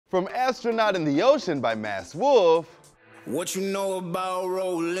From Astronaut in the Ocean by Masked Wolf, What you know about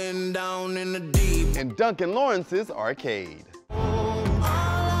rolling down in the deep? and Duncan Lawrence's Arcade.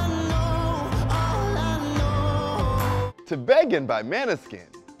 To Beggin' by Maneskin.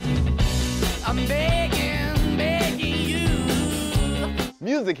 I'm begging you.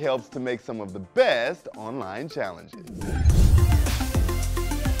 Music helps to make some of the best online challenges.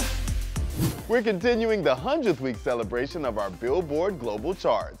 We're continuing the 100th week celebration of our Billboard Global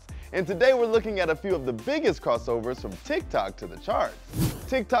Charts. And today we're looking at a few of the biggest crossovers from TikTok to the charts.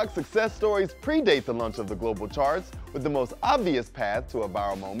 TikTok's success stories predate the launch of the global charts, with the most obvious path to a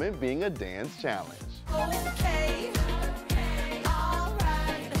viral moment being a dance challenge. Okay,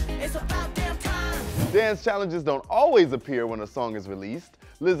 alright, it's about damn time. Dance challenges don't always appear when a song is released.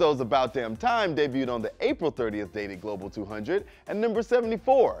 Lizzo's About Damn Time debuted on the April 30th dated Global 200 at number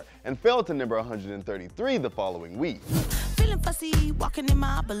 74 and fell to number 133 the following week. Feeling fussy, walking in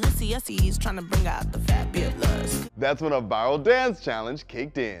my Balenciennes, trying to bring out the fabulous. That's when a viral dance challenge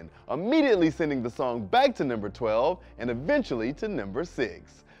kicked in, immediately sending the song back to number 12 and eventually to number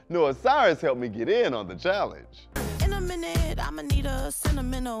 6. Noah Cyrus helped me get in on the challenge. In a minute, I'ma need a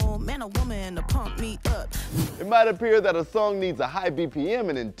sentimental man or woman to pump me up. It might appear that a song needs a high BPM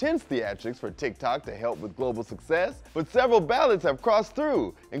and intense theatrics for TikTok to help with global success, but several ballads have crossed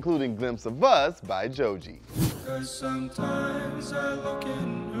through, including Glimpse of Us by Joji. 'Cause sometimes I look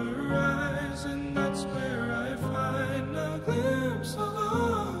in her eyes and that's where I find a glimpse of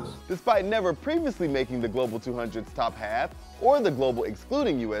us. Despite never previously making the Global 200's top half or the global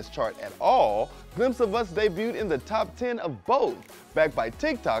excluding US chart at all, Glimpse of Us debuted in the top 10 of both, backed by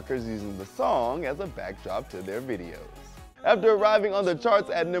TikTokers using the song as a backdrop to their videos. After arriving on the charts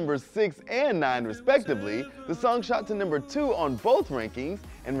at number 6 and 9 respectively, the song shot to number 2 on both rankings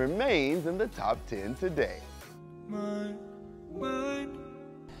and remains in the top 10 today. My mind,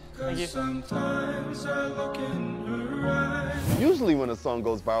 'cause sometimes I look in her eyes. Usually when a song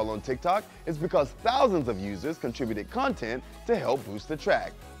goes viral on TikTok, it's because thousands of users contributed content to help boost the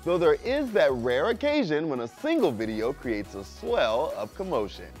track, though there is that rare occasion when a single video creates a swell of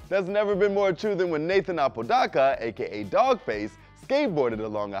commotion. That's never been more true than when Nathan Apodaca, aka Dogface, skateboarded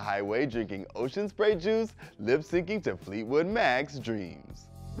along a highway drinking ocean spray juice, lip-syncing to Fleetwood Mac's Dreams.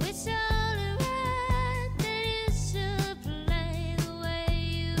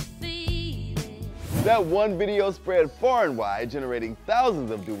 That one video spread far and wide, generating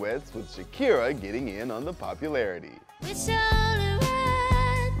thousands of duets, with Shakira getting in on the popularity.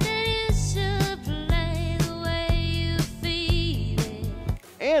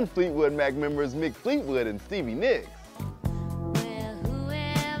 And Fleetwood Mac members Mick Fleetwood and Stevie Nicks.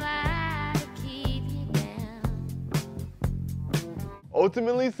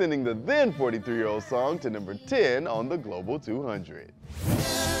 Ultimately sending the then 43-year-old song to number 10 on the Global 200.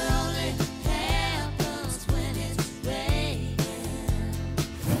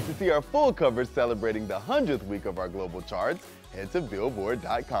 To see our full coverage celebrating the 100th week of our global charts, head to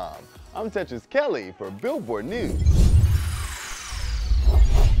Billboard.com. I'm Tetris Kelly for Billboard News.